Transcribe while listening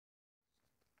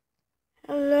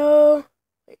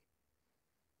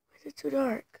too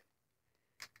dark.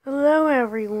 Hello,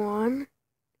 everyone.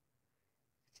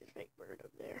 It's a fake bird up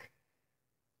there.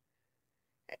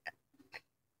 I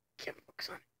can't focus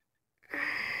on it.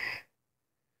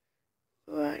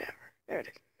 Whatever. There it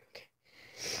is. Okay.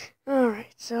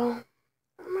 Alright, so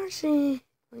I'm actually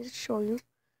going to show you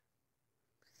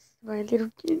my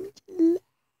little chinchilla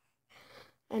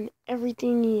and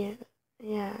everything he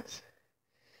has.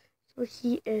 So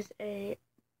he is a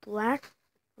black.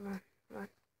 Hold on.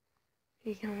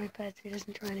 He's on my bed so he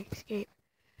doesn't try to escape.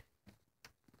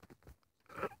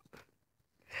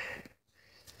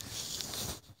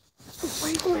 Where are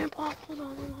you going, Pop? Hold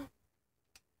on.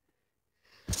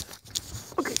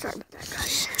 Okay, sorry about that,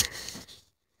 guys.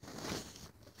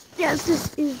 Yes,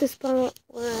 this is the spot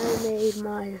where I made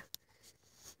my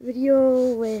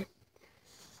video with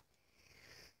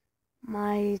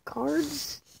my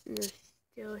cards. They're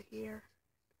still here.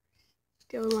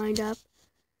 Still lined up.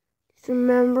 Just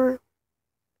remember,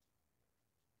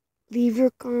 leave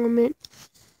your comment,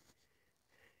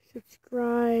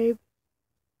 subscribe,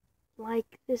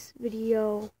 like this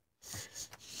video.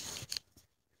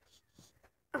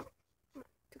 Oh,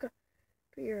 took a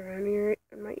finger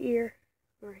on my ear.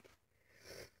 Alright.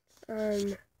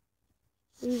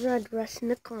 Leave your address in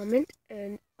the comment,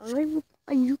 and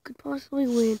you could possibly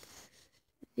win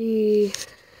the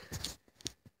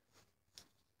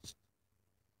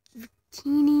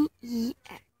Teeny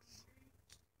EX.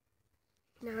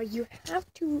 Now you have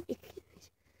to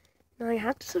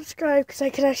subscribe, because I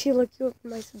can actually look you up in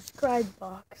my subscribe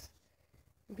box.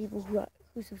 And people who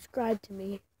subscribe to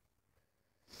me.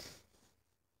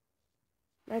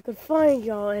 I could find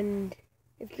y'all, and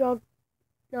if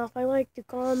I like the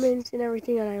comments and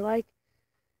everything, and I like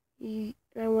you,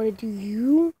 and I want to do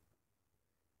you,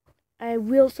 I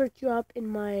will search you up in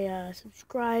my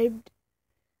subscribed,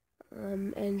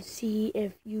 and see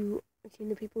if you seen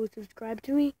the people who subscribe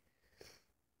to me,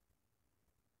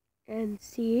 and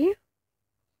see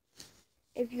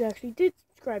if you actually did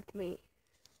subscribe to me.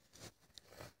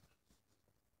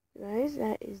 Guys,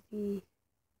 that is the.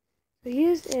 So he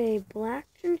is a black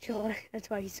chinchilla. That's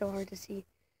why he's so hard to see.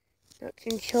 Now,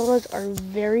 chinchillas are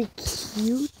very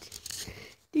cute.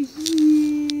 There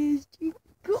he is.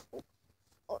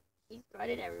 Oh, he's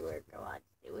running everywhere. Go on,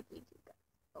 stay with me, you guys.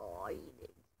 Oh, he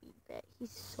didn't see that.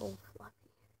 He's so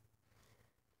fluffy.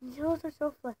 Chinchillas are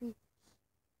so fluffy.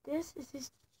 This is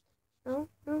his. No.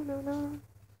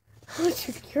 You're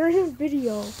securing a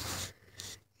video.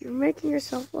 You're making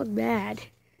yourself look bad.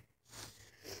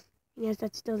 Yes,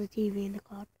 that's still the TV in the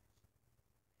clock.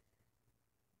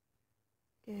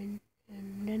 Then.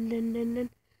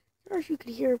 Sorry if you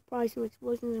could hear probably some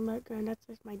explosions in the background. That's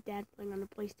just my dad playing on the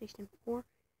PlayStation 4.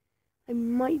 I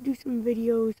might do some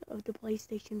videos of the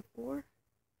PlayStation 4.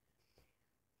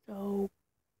 So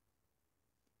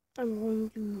I'm going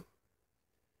to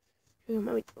show you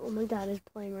what my dad is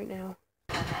playing right now.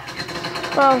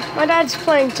 Well, my dad's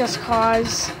playing Just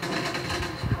Cause.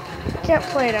 Can't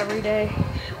play it every day.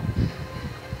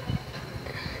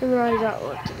 And then I got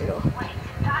work to do.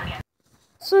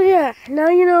 So yeah, now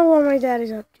you know what my dad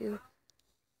is up to.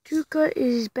 Tuka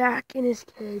is back in his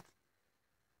cage.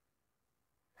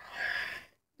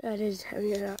 That is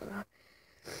heavy as that.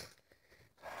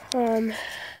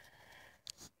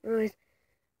 Anyways,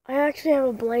 I actually have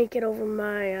a blanket over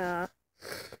my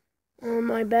on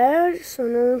my bed, so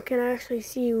no one can actually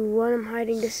see what I'm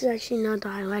hiding. This is actually not the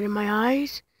highlight of my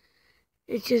eyes.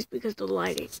 It's just because of the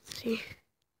lighting. See?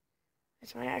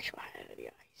 That's my actual highlight of the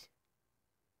eyes.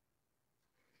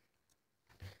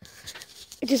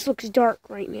 It just looks dark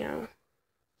right now.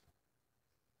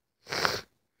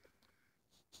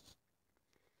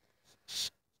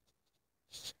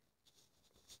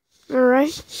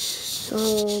 Alright.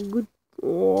 So,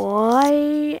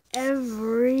 goodbye,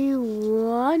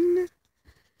 everyone.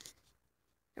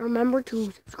 Remember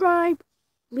to subscribe,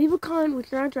 leave a comment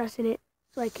with your address in it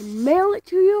so I can mail it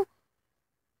to you.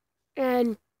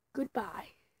 And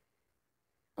goodbye.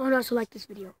 Oh, and also like this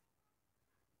video.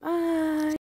 Bye.